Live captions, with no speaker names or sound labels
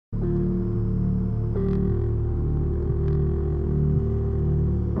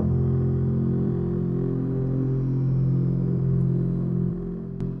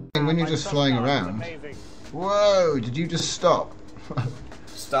saying when you're just flying around. Whoa! Did you just stop?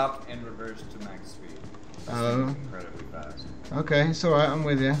 Stop and reverse to max speed. Oh. Incredibly fast. Okay, it's alright, I'm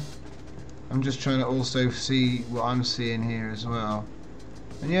with you. I'm just trying to also see what I'm seeing here as well.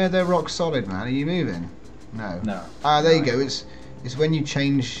 And yeah, they're rock solid, man. Are you moving? No. No. Ah, there you go. It's when you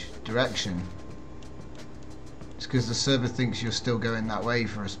change direction. It's because the server thinks you're still going that way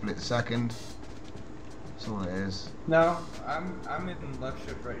for a split second. That's all it is. No, I'm in left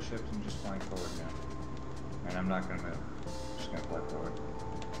shift, right shift, and just flying forward now. And I'm not gonna move. I'm just gonna fly forward.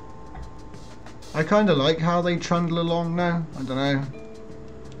 I kind of like how they trundle along now. I don't know.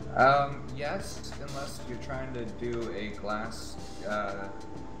 Yes, unless you're trying to do a glass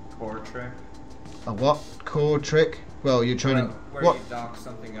core trick. A what core trick? Well, you're trying to where you dock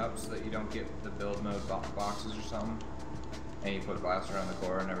something up so that you don't get the build mode boxes or something, and you put glass around the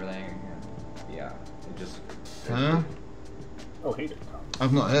core and everything. And yeah, it just. Huh? Oh, he did.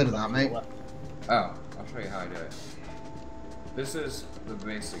 I've not heard of that, mate. Oh, I'll show you how I do it. This is the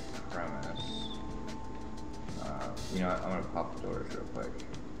basic premise. You know what? I'm gonna pop the doors real quick.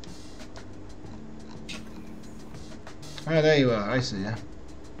 Oh, there you are. I see ya.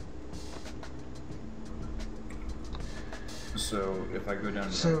 So if I go down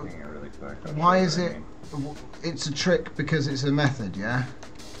to that thing really quick. Why is it? It's a trick because it's a method, yeah.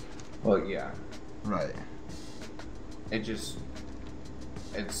 Well, yeah. Right. It's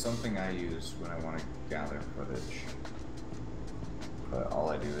something I use when I want to gather footage. But all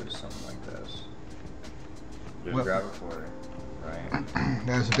I do is something like this. Just grab a quarter, right?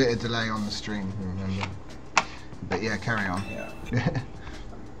 There's a bit of delay on the stream, remember. But yeah, carry on. Yeah.